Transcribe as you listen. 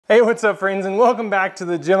Hey, what's up friends, and welcome back to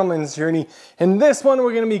the Gentleman's Journey. In this one,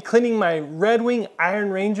 we're gonna be cleaning my Red Wing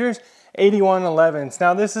Iron Rangers 8111s.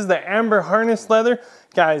 Now this is the amber harness leather.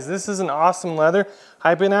 Guys, this is an awesome leather.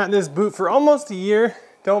 I've been at this boot for almost a year.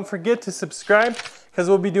 Don't forget to subscribe because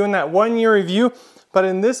we'll be doing that 1 year review. But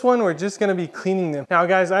in this one, we're just gonna be cleaning them. Now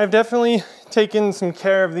guys, I've definitely taken some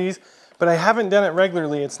care of these, but I haven't done it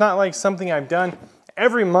regularly. It's not like something I've done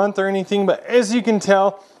every month or anything, but as you can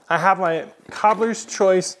tell, I have my cobbler's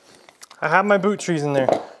choice. I have my boot trees in there.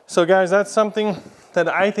 So guys, that's something that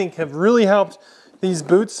I think have really helped these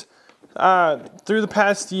boots through the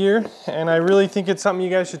past year, and I really think it's something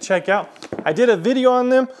you guys should check out. I did a video on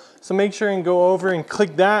them, so make sure and go over and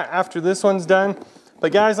click that after this one's done.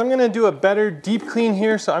 But guys, I'm gonna do a better deep clean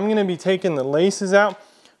here, so I'm gonna be taking the laces out.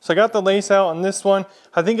 So I got the lace out on this one.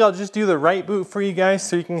 I think I'll just do the right boot for you guys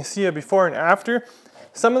so you can see a before and after.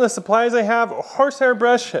 Some of the supplies I have, a horsehair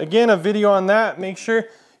brush, again, a video on that. Make sure you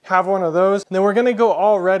have one of those. And then we're gonna go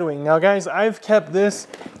all Red Wing. Now guys, I've kept this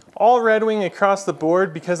all Red Wing across the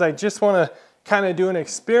board because I just wanna kind of do an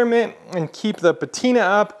experiment and keep the patina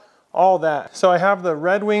up, all that. So I have the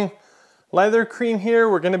Red Wing leather cream here.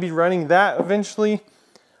 We're gonna be running that eventually.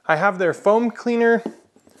 I have their foam cleaner,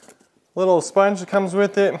 little sponge that comes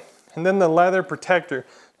with it, and then the leather protector.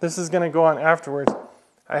 This is gonna go on afterwards.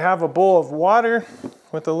 I have a bowl of water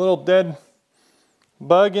with a little dead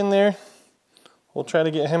bug in there. We'll try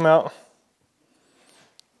to get him out.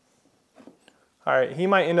 All right, he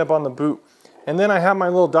might end up on the boot. And then I have my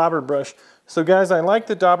little dauber brush. So guys, I like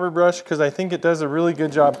the dauber brush because I think it does a really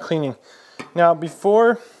good job cleaning. Now,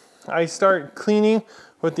 before I start cleaning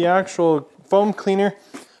with the actual foam cleaner,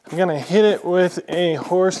 I'm gonna hit it with a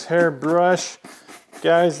horsehair brush.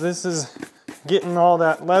 Guys, this is getting all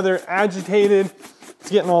that leather agitated. It's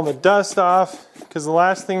getting all the dust off, because the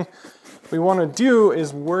last thing we want to do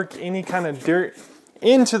is work any kind of dirt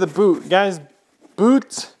into the boot. Guys,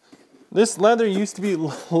 boots, this leather used to be a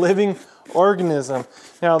living organism.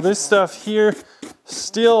 Now this stuff here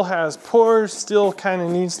still has pores, still kind of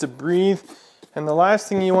needs to breathe, and the last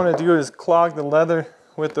thing you want to do is clog the leather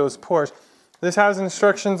with those pores. This has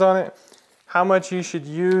instructions on it, how much you should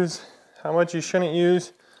use, how much you shouldn't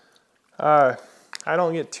use. I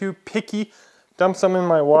don't get too picky. Dump some in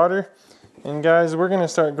my water, and guys, we're gonna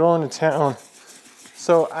start going to town.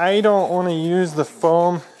 So I don't want to use the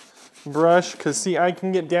foam brush because see, I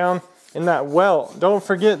can get down in that welt. Don't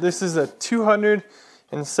forget, this is a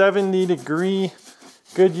 270-degree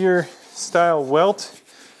Goodyear style welt,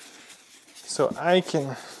 so I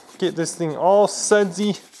can get this thing all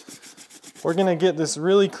sudsy. We're gonna get this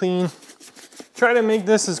really clean. Try to make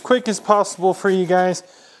this as quick as possible for you guys.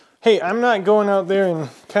 Hey, I'm not going out there and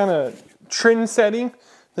kind of trend setting.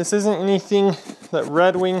 This isn't anything that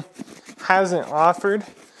Red Wing hasn't offered.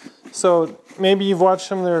 So maybe you've watched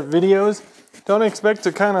some of their videos. Don't expect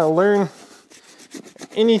to kind of learn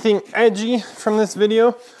anything edgy from this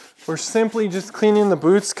video. We're simply just cleaning the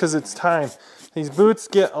boots because it's time. These boots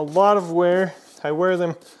get a lot of wear. I wear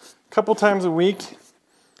them a couple times a week,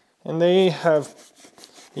 and they have,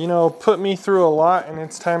 you know, put me through a lot, and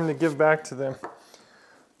it's time to give back to them.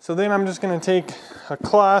 So then I'm just gonna take a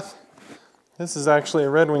cloth. This is actually a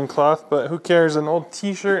Red Wing cloth, but who cares? An old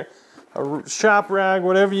t-shirt, a shop rag,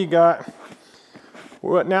 whatever you got.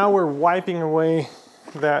 Now we're wiping away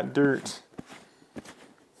that dirt.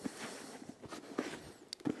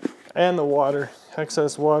 And the water,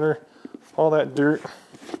 excess water, all that dirt.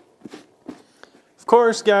 Of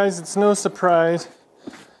course, guys, it's no surprise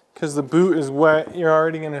because the boot is wet. You're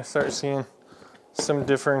already gonna start seeing some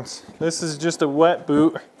difference. This is just a wet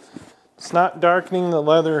boot. It's not darkening the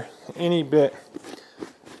leather any bit.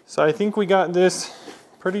 So I think we got this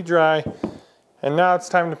pretty dry, and now it's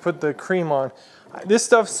time to put the cream on. This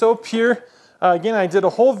stuff's so pure. Again, I did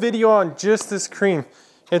a whole video on just this cream.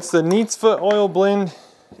 It's the Neat's Foot oil blend.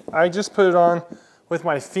 I just put it on with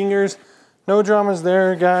my fingers. No dramas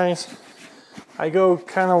there, guys. I go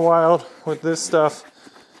kind of wild with this stuff,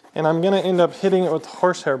 and I'm gonna end up hitting it with the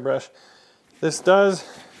horsehair brush. This does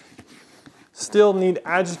still need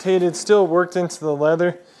agitated, still worked into the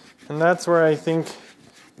leather, and that's where I think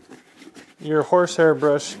your horsehair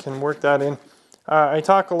brush can work that in. I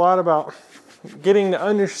talk a lot about getting to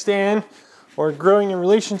understand or growing a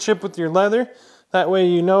relationship with your leather. That way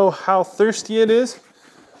you know how thirsty it is.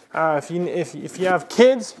 If you have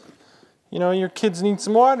kids, you know, your kids need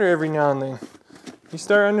some water every now and then. You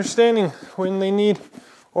start understanding when they need,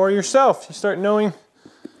 or yourself, you start knowing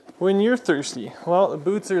when you're thirsty. Well, the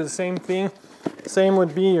boots are the same thing. Same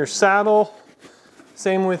would be your saddle.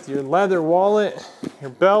 Same with your leather wallet,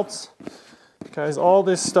 your belts. Guys, all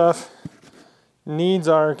this stuff needs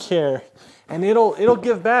our care. and it'll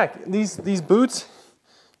give back. These boots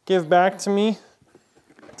give back to me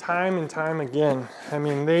time and time again. I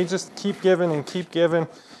mean, they just keep giving,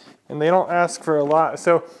 and they don't ask for a lot.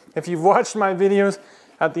 So if you've watched my videos,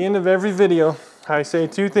 at the end of every video, I say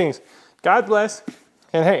two things. God bless,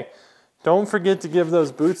 and hey, don't forget to give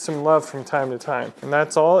those boots some love from time to time. And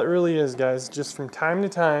that's all it really is, guys. Just from time to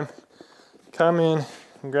time, come in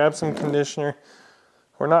and grab some conditioner.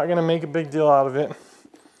 We're not gonna make a big deal out of it.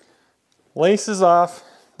 Laces off.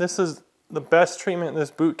 This is the best treatment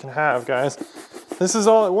this boot can have, guys. This is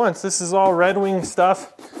all it wants. This is all Red Wing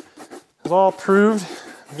stuff. It's all proved.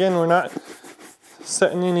 Again, we're not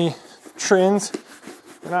setting any trends.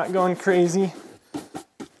 We're not going crazy.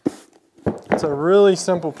 It's a really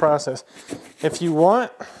simple process. If you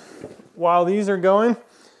want, while these are going,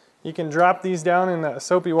 you can drop these down in that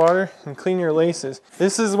soapy water and clean your laces.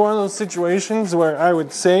 This is one of those situations where I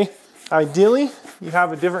would say, ideally, you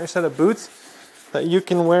have a different set of boots that you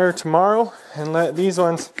can wear tomorrow and let these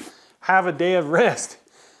ones have a day of rest.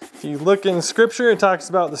 If you look in scripture, it talks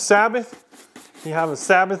about the Sabbath. You have a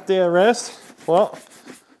Sabbath day of rest. Well,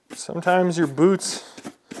 sometimes your boots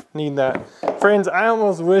need that. Friends, I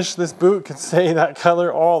almost wish this boot could stay that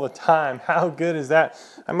color all the time. How good is that?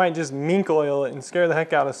 I might just mink oil it and scare the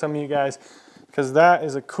heck out of some of you guys, because that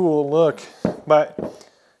is a cool look. But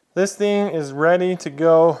this thing is ready to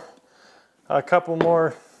go a couple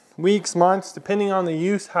more weeks, months, depending on the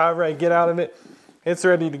use, however I get out of it, it's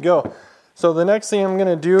ready to go. So the next thing I'm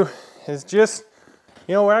gonna do is just,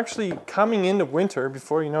 you know, we're actually coming into winter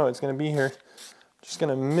before you know it's gonna be here. Just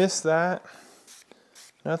gonna mist that.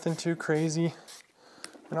 Nothing too crazy.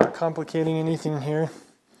 We're not complicating anything here.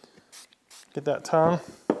 Get that tongue.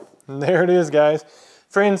 And there it is, guys.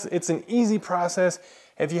 Friends, it's an easy process.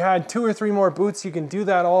 If you had 2 or 3 more boots, you can do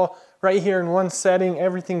that all right here in one setting.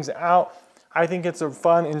 Everything's out. I think it's a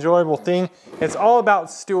fun, enjoyable thing. It's all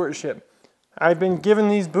about stewardship. I've been given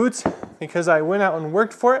these boots because I went out and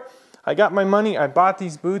worked for it. I got my money, I bought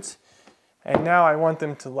these boots, and now I want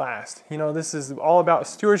them to last. You know, this is all about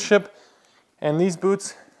stewardship. And these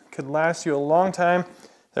boots could last you a long time.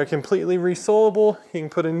 They're completely resolable. You can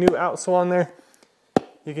put a new outsole on there.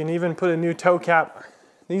 You can even put a new toe cap.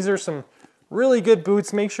 These are some really good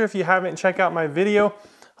boots. Make sure if you haven't, check out my video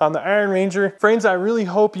on the Iron Ranger. Friends, I really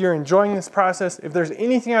hope you're enjoying this process. If there's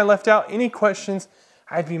anything I left out, any questions,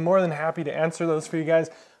 I'd be more than happy to answer those for you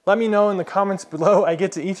guys. Let me know in the comments below. I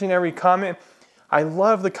get to each and every comment. I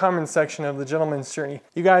love the comment section of the Gentleman's Journey.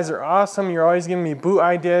 You guys are awesome. You're always giving me boot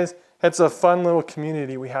ideas. It's a fun little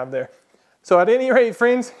community we have there. So at any rate,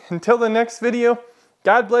 friends, until the next video,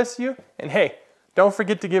 God bless you. And hey, don't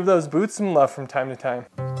forget to give those boots some love from time to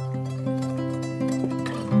time.